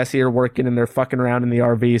and Jessie are working and they're fucking around in the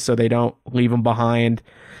RV so they don't leave them behind.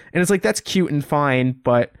 And it's like, that's cute and fine,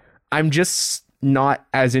 but I'm just not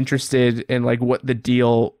as interested in like what the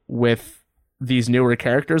deal with these newer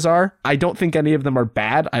characters are. I don't think any of them are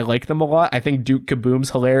bad. I like them a lot. I think Duke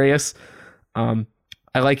Kaboom's hilarious.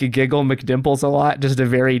 I like a Giggle McDimples a lot, just a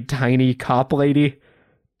very tiny cop lady.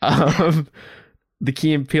 The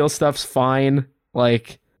Key and Peele stuff's fine.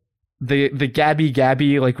 Like the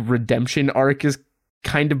Gabby like redemption arc is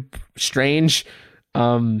kind of strange.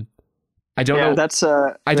 I don't know.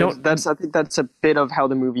 I think that's a bit of how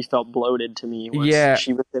the movie felt bloated to me.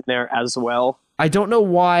 She was in there as well. I don't know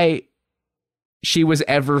why she was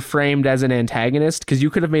ever framed as an antagonist because you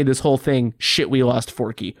could have made this whole thing shit. We lost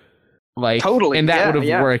Forky. Like totally, and that would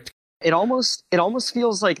have worked. It almost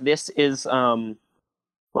feels like this is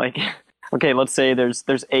like. Okay, let's say there's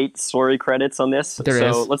 8 story credits on this.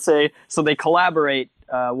 Let's say they collaborate.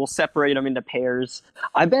 We'll separate them into pairs.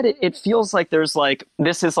 I bet it feels like there's like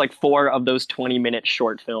this is like 4 of those 20-minute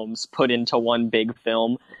short films put into one big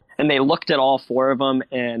film, and they looked at all 4 of them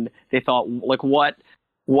and they thought like what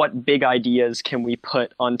big ideas can we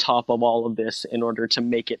put on top of all of this in order to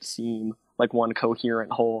make it seem like one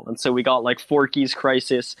coherent whole. And so we got like Forky's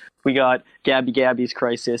crisis, we got Gabby's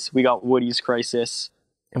crisis, we got Woody's crisis.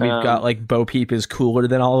 And we've got like Bo Peep is cooler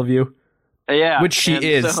than all of you. Yeah. Which she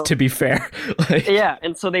is, to be fair. Like, yeah,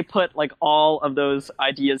 and so they put like all of those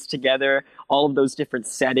ideas together, all of those different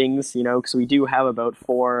settings, you know, because we do have about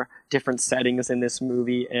 4 different settings in this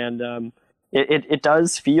movie, and it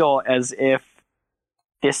does feel as if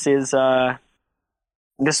this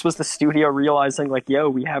was the studio realizing like, yo,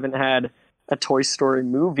 we haven't had a Toy Story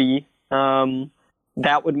movie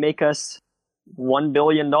that would make us $1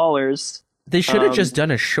 billion. They should have just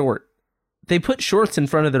done a short. They put shorts in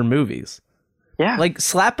front of their movies. Yeah. Like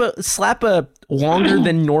slap a longer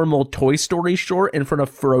than normal Toy Story short in front of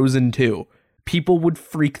Frozen 2. People would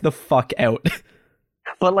freak the fuck out.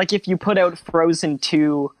 But like if you put out Frozen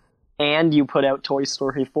 2 and you put out Toy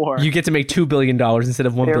Story 4, you get to make $2 billion instead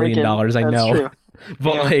of $1 billion. I know. True.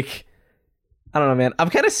 But like, I don't know, man. I'm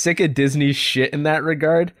kind of sick of Disney's shit in that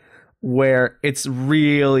regard, where it's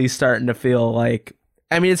really starting to feel like,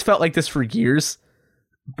 I mean, it's felt like this for years,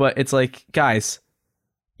 but it's like, guys,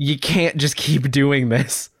 you can't just keep doing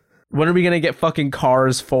this. When are we going to get fucking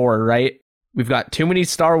Cars 4, right? We've got too many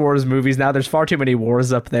Star Wars movies now. There's far too many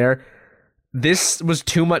wars up there. This was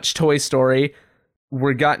too much Toy Story.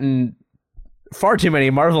 We're getting far too many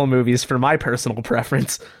Marvel movies for my personal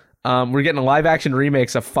preference. We're getting live action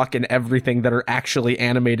remakes of fucking everything that are actually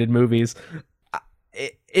animated movies.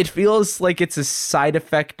 It feels like it's a side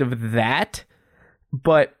effect of that.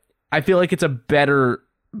 But I feel like it's a better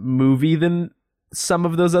movie than some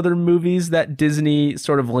of those other movies that Disney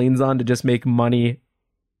sort of leans on to just make money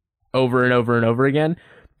over and over and over again.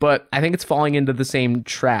 But I think it's falling into the same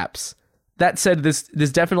traps. That said, this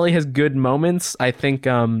definitely has good moments. I think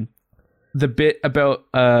the bit about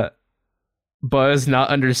Buzz not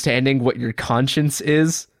understanding what your conscience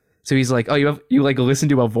is. So he's like, "Oh, you like listen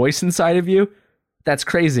to a voice inside of you? That's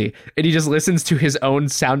crazy." And he just listens to his own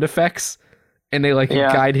sound effects, and they like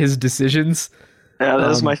guide his decisions. Yeah,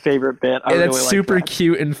 that is my favorite bit. And that's super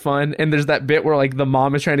cute and fun. And there's that bit where like the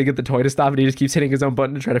mom is trying to get the toy to stop, and he just keeps hitting his own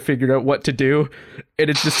button to try to figure out what to do,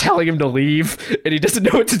 and it's just telling him to leave, and he doesn't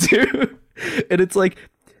know what to do. And it's like,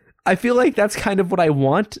 I feel like that's kind of what I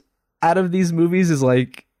want out of these movies, is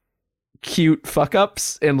like cute fuck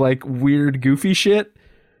ups and like weird goofy shit.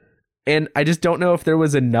 And I just don't know if there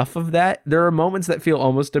was enough of that. There are moments that feel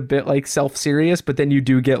almost a bit like self-serious, but then you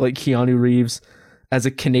do get like Keanu Reeves as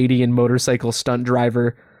a Canadian motorcycle stunt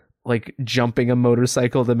driver, like jumping a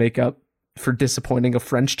motorcycle to make up for disappointing a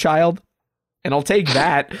French child. And I'll take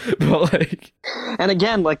that. But like, and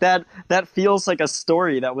again, like that feels like a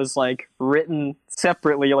story that was like written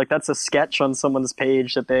separately. Like that's a sketch on someone's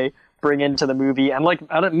page that they bring into the movie. And like,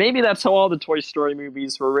 maybe that's how all the Toy Story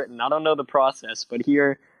movies were written. I don't know the process, but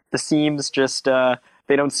here the seams just,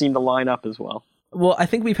 they don't seem to line up as well. Well, I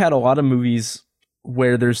think we've had a lot of movies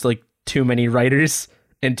where there's like too many writers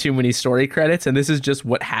and too many story credits, and this is just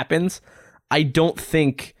what happens. I don't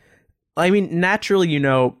think, I mean, naturally, you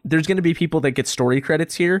know, there's going to be people that get story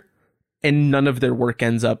credits here, and none of their work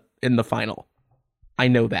ends up in the final. I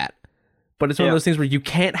know that. But it's one of those things where you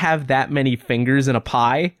can't have that many fingers in a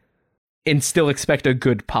pie and still expect a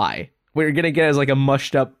good pie. What you're going to get is like a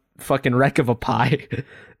mushed up fucking wreck of a pie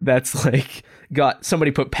that's like got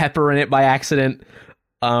somebody put pepper in it by accident.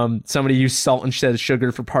 Somebody used salt instead of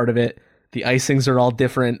sugar for part of it. The icings are all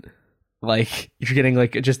different. Like you're getting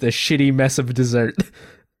like just a shitty mess of dessert.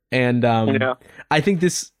 And I think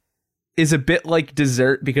this is a bit like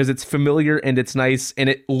dessert because it's familiar and it's nice and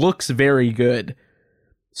it looks very good.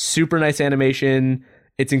 Super nice animation.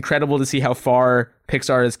 It's incredible to see how far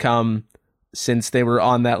Pixar has come since they were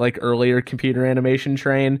on that like earlier computer animation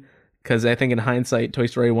train. Because I think in hindsight, Toy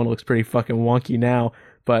Story 1 looks pretty fucking wonky now.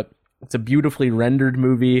 But it's a beautifully rendered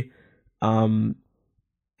movie.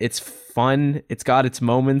 It's fun. It's got its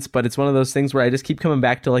moments, but it's one of those things where I just keep coming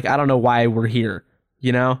back to like, I don't know why we're here,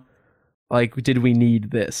 you know? Like, did we need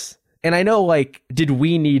this? And I know like, did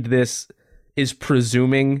we need this is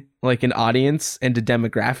presuming like an audience and a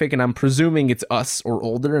demographic, and I'm presuming it's us or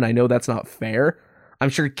older, and I know that's not fair. I'm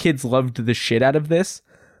sure kids loved the shit out of this,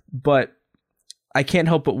 but I can't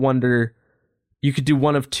help but wonder, you could do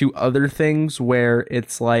one of two other things where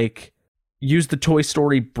it's like use the Toy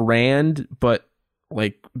Story brand, but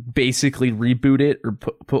like basically reboot it or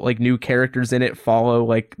put like new characters in it, follow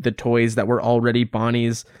like the toys that were already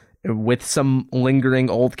Bonnie's with some lingering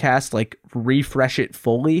old cast, like refresh it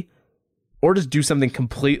fully, or just do something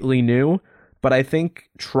completely new. But I think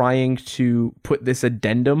trying to put this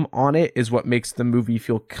addendum on it is what makes the movie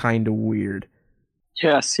feel kind of weird.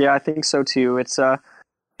 Yes, yeah, I think so too. It's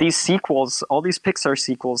these sequels, all these Pixar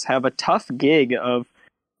sequels have a tough gig of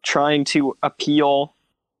trying to appeal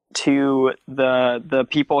to the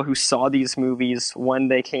people who saw these movies when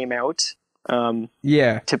they came out.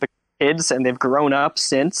 Typical kids, and they've grown up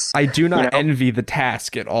since. I do not envy the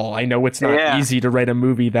task at all. I know it's not easy to write a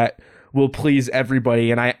movie that will please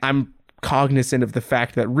everybody, and I'm cognizant of the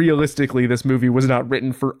fact that realistically this movie was not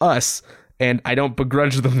written for us, and I don't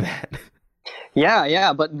begrudge them that.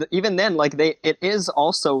 Yeah, but even then, like it is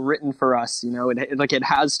also written for us, you know. It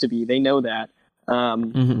has to be. They know that,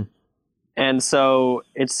 and so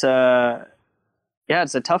it's a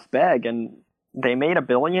tough bag, and they made $1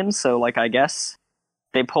 billion, so like I guess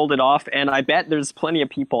they pulled it off, and I bet there's plenty of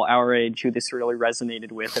people our age who this really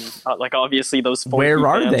resonated with, and like obviously those. Where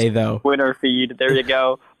are they though? Twitter feed, there you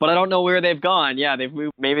go. But I don't know where they've gone. Yeah,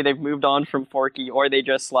 maybe they've moved on from Forky, or they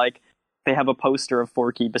just like. They have a poster of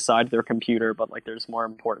Forky beside their computer, but like there's more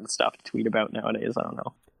important stuff to tweet about nowadays. I don't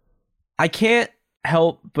know. I can't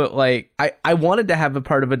help but like I wanted to have a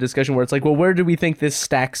part of a discussion where it's like, well, where do we think this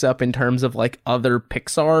stacks up in terms of like other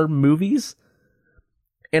Pixar movies?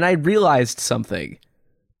 And I realized something.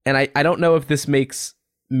 And I don't know if this makes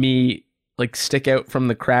me like stick out from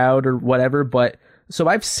the crowd or whatever, but so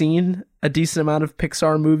I've seen a decent amount of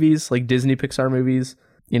Pixar movies, like Disney Pixar movies,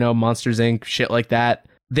 you know, Monsters Inc., shit like that.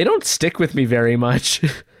 They don't stick with me very much.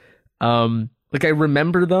 Like I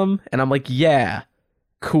remember them and I'm like, yeah,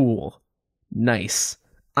 cool, nice.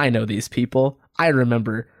 I know these people. I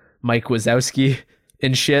remember Mike Wazowski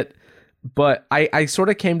and shit. But I sort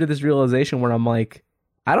of came to this realization where I'm like,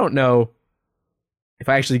 I don't know if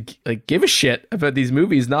I actually like give a shit about these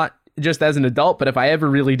movies, not just as an adult, but if I ever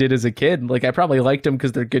really did as a kid. Like I probably liked them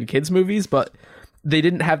because they're good kids movies, but they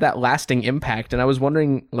didn't have that lasting impact. And I was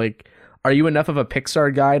wondering, like, are you enough of a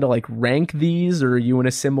Pixar guy to like rank these, or are you in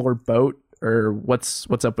a similar boat, or what's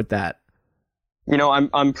up with that?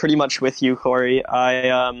 I'm pretty much with you, Corey.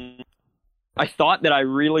 I thought that I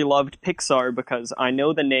really loved Pixar because I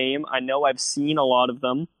know the name. I know I've seen a lot of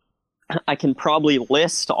them. I can probably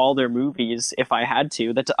list all their movies if I had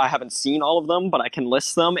to. That I haven't seen all of them, but I can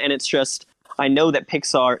list them, and it's just I know that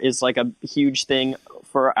Pixar is like a huge thing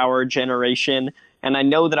for our generation, and I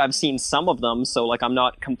know that I've seen some of them, so like I'm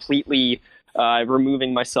not completely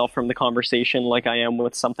removing myself from the conversation like I am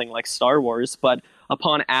with something like Star Wars. But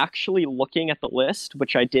upon actually looking at the list,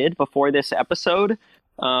 which I did before this episode,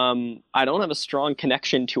 I don't have a strong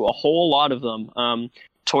connection to a whole lot of them.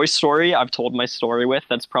 Toy Story, I've told my story with.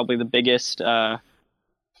 That's probably the biggest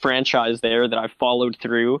franchise there that I've followed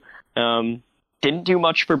through. Didn't do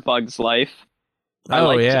much for Bug's Life.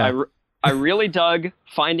 I really dug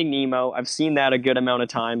Finding Nemo. I've seen that a good amount of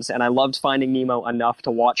times, and I loved Finding Nemo enough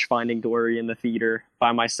to watch Finding Dory in the theater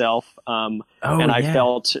by myself. I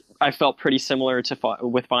felt pretty similar to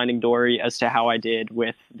with Finding Dory as to how I did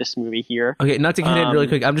with this movie here. Okay, not to get in really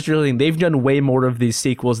quick, I'm just realizing they've done way more of these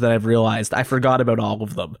sequels than I've realized. I forgot about all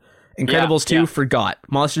of them. Incredibles 2, forgot.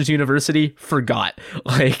 Monsters University, forgot.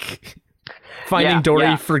 Like, Finding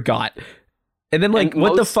Dory, forgot. And then, like,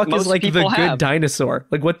 what the fuck is, like, The Good Dinosaur?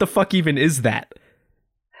 Like, what the fuck even is that?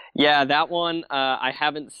 Yeah, that one I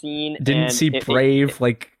haven't seen. Didn't see Brave,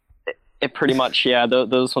 It pretty much,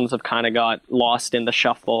 those ones have kind of got lost in the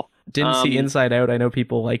shuffle. Didn't see Inside Out. I know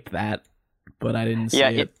people liked that, but I didn't see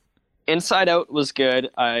it. Inside Out was good.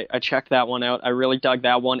 I checked that one out. I really dug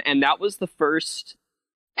that one. And that was the first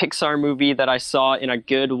Pixar movie that I saw in a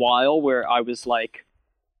good while where I was like,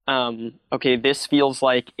 okay, this feels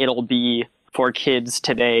like it'll be for kids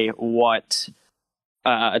today what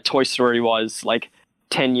Toy Story was like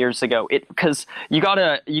 10 years ago. Because you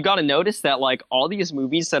gotta notice that like all these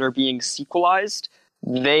movies that are being sequelized,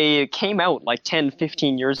 they came out like 10,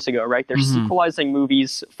 15 years ago, right? They're sequelizing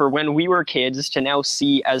movies for when we were kids to now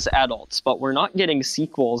see as adults, but we're not getting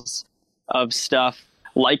sequels of stuff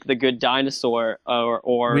like The Good Dinosaur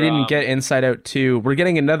or we didn't get Inside Out 2. We're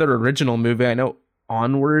getting another original movie. I know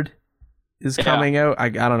Onward is coming out. I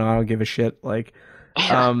don't know. I don't give a shit. Like,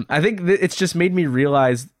 I think it's just made me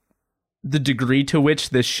realize the degree to which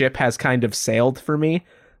this ship has kind of sailed for me.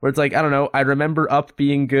 Where it's like, I don't know. I remember Up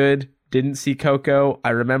being good. Didn't see Coco. I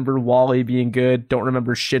remember WALL-E being good. Don't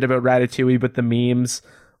remember shit about Ratatouille, but the memes.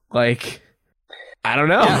 Like, I don't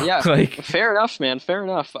know. Yeah. Like, fair enough, man. Fair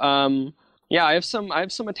enough. I have some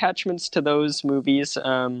attachments to those movies.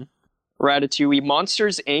 Ratatouille.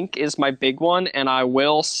 Monsters, Inc. is my big one, and I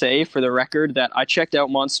will say for the record that I checked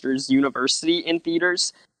out Monsters University in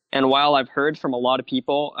theaters, and while I've heard from a lot of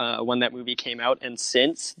people when that movie came out and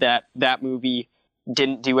since that movie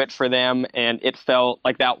didn't do it for them, and it felt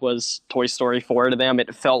like that was Toy Story 4 to them,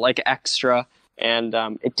 it felt like extra, and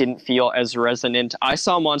it didn't feel as resonant. I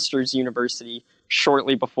saw Monsters University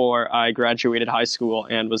shortly before I graduated high school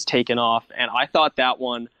and was taken off, and I thought that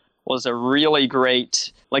one was a really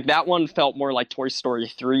great, like that one felt more like Toy Story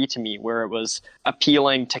 3 to me, where it was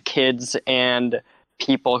appealing to kids and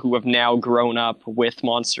people who have now grown up with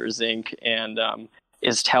Monsters, Inc. and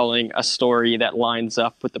is telling a story that lines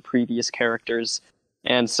up with the previous characters.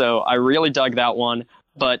 And so I really dug that one.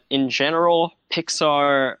 But in general,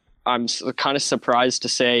 Pixar, I'm kind of surprised to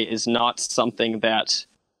say, is not something that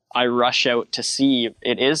I rush out to see.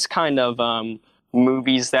 It is kind of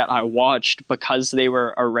movies that I watched because they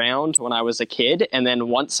were around when I was a kid, and then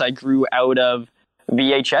once I grew out of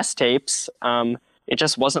VHS tapes, it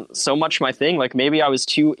just wasn't so much my thing. Like maybe I was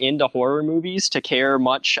too into horror movies to care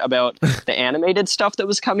much about the animated stuff that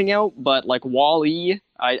was coming out, but like WALL-E,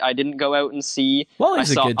 I didn't go out and see.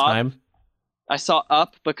 WALL-E's a good time. I saw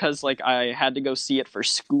Up because like I had to go see it for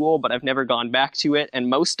school, but I've never gone back to it. And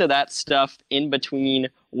most of that stuff in between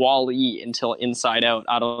WALL-E until Inside Out,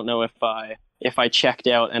 I don't know if I checked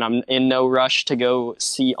out, and I'm in no rush to go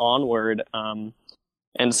see Onward.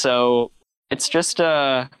 And so it's just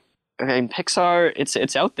Pixar,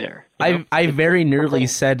 it's out there. I very nearly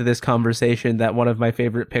said this conversation that one of my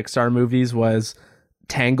favorite Pixar movies was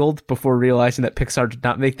Tangled before realizing that Pixar did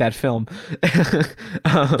not make that film.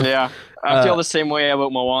 Yeah, I feel the same way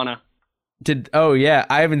about Moana. I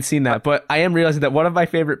haven't seen that, but I am realizing that one of my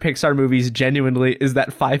favorite Pixar movies genuinely is that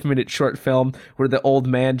 5-minute short film where the old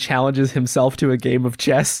man challenges himself to a game of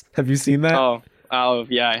chess. Have you seen that? Oh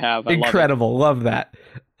yeah, I have. Incredible. Love that.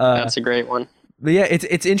 That's a great one. But yeah,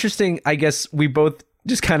 it's interesting. I guess we both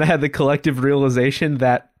just kind of had the collective realization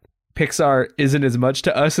that Pixar isn't as much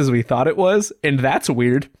to us as we thought it was, and that's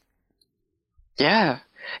weird. Yeah,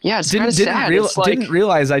 it's kind of sad. Didn't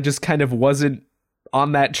realize I just kind of wasn't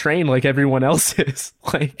on that train like everyone else is.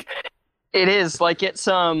 Like, it is like it's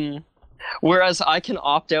Whereas I can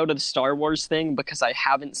opt out of the Star Wars thing because I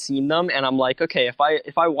haven't seen them, and I'm like, okay,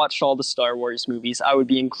 if I watched all the Star Wars movies, I would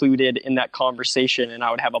be included in that conversation, and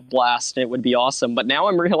I would have a blast, and it would be awesome. But now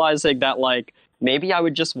I'm realizing that like maybe I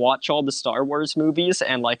would just watch all the Star Wars movies,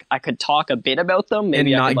 and like I could talk a bit about them,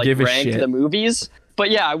 maybe And I not could like give a rank shit. the movies.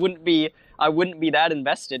 But yeah, I wouldn't be that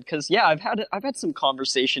invested because yeah, I've had some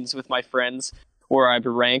conversations with my friends where I've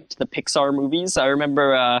ranked the Pixar movies. I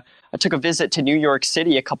remember I took a visit to New York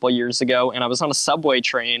City a couple years ago, and I was on a subway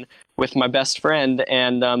train with my best friend,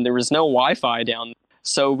 and there was no Wi-Fi down there.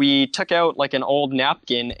 So we took out like an old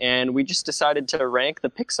napkin, and we just decided to rank the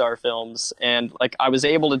Pixar films. And like I was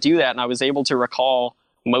able to do that, and I was able to recall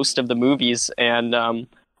most of the movies, and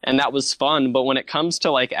that was fun. But when it comes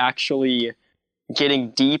to like actually getting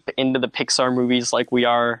deep into the Pixar movies like we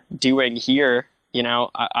are doing here, you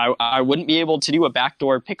know, I wouldn't be able to do a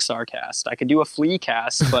backdoor Pixar cast. I could do a Flea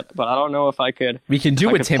cast, but I don't know if I could. We can do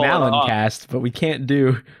I a could Tim pull it Allen off. cast, but we can't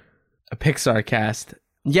do a Pixar cast.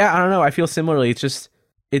 Yeah, I don't know. I feel similarly.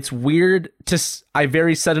 It's weird I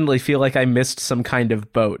very suddenly feel like I missed some kind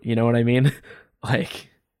of boat. You know what I mean? Like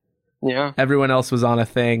Yeah. everyone else was on a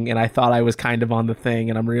thing, and I thought I was kind of on the thing,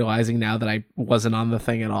 and I'm realizing now that I wasn't on the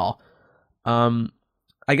thing at all.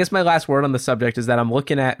 I guess my last word on the subject is that I'm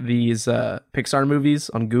looking at these Pixar movies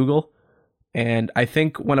on Google, and I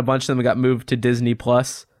think when a bunch of them got moved to Disney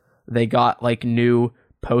Plus, they got like new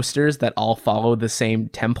posters that all follow the same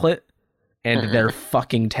template, and they're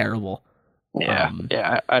fucking terrible. Yeah.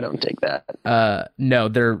 I don't take that. No,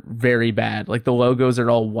 they're very bad. Like the logos are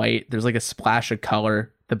all white. There's like a splash of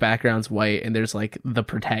color. The background's white, and there's like the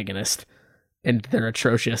protagonist, and they're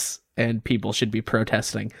atrocious, and people should be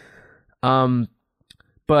protesting.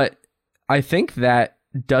 But I think that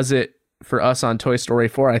does it for us on Toy Story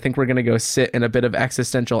 4. I think we're going to go sit in a bit of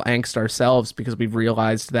existential angst ourselves because we've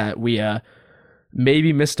realized that we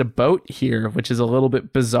maybe missed a boat here, which is a little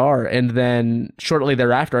bit bizarre. And then shortly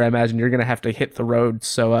thereafter, I imagine you're going to have to hit the road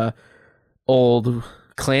so old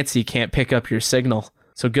Clancy can't pick up your signal.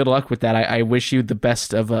 So good luck with that. I wish you the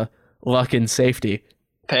best of luck and safety.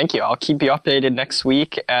 Thank you. I'll keep you updated next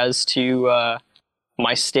week as to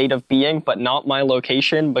my state of being, but not my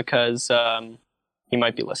location because he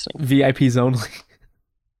might be listening. VIPs only.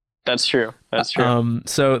 That's true. That's true.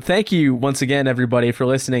 So thank you once again, everybody, for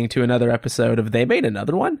listening to another episode of They Made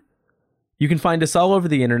Another One. You can find us all over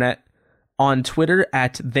the internet, on Twitter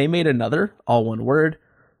at They Made Another, all one word,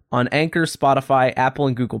 on Anchor, Spotify, Apple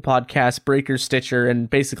and Google Podcasts, Breaker, Stitcher, and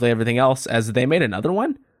basically everything else as They Made Another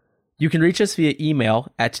One. You can reach us via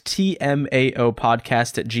email at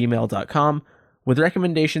tmaopodcast@gmail.com with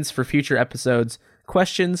recommendations for future episodes,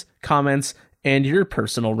 questions, comments, and your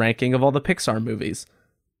personal ranking of all the Pixar movies.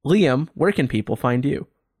 Liam, where can people find you?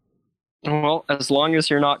 Well, as long as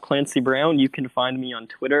you're not Clancy Brown, you can find me on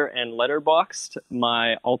Twitter and Letterboxd.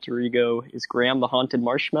 My alter ego is Graham the Haunted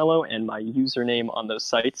Marshmallow, and my username on those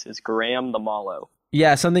sites is Graham the Mallow.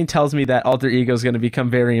 Yeah, something tells me that alter ego is going to become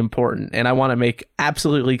very important, and I want to make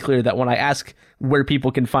absolutely clear that when I ask where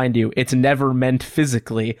people can find you, it's never meant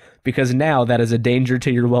physically, because now that is a danger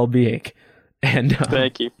to your well-being. And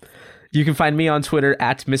Thank you. You can find me on Twitter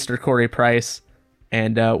at Mr. Corey Price,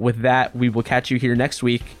 and with that, we will catch you here next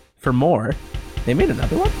week for more. They Made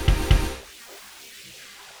Another One?